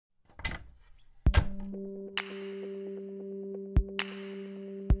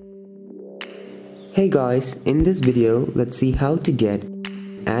Hey guys, in this video, let's see how to get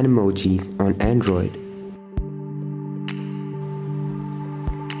Animojis on Android.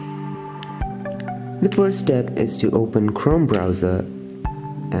 The first step is to open Chrome browser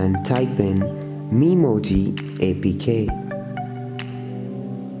and type in Animoji APK.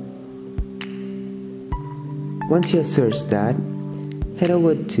 Once you have searched that, head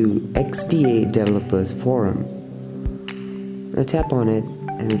over to XDA Developers Forum. Now tap on it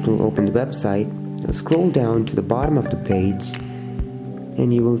and it will open the website. Now scroll down to the bottom of the page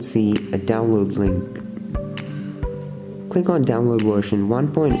and you will see a download link. Click on download version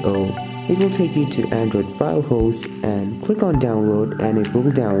 1.0. It will take you to Android file host and click on download and it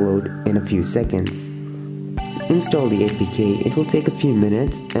will download in a few seconds. Install the APK. It will take a few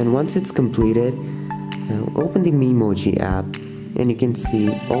minutes, and once it's completed, now open the Animoji app and you can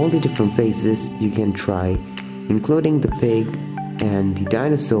see all the different faces you can try, including the pig and the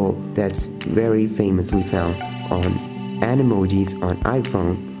dinosaur that's very famously found on Animojis on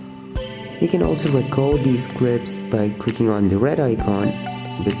iPhone. You can also record these clips by clicking on the red icon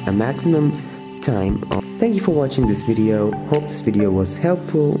with a maximum time of. Thank you for watching this video. Hope this video was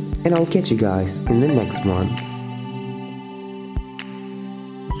helpful, and I'll catch you guys in the next one.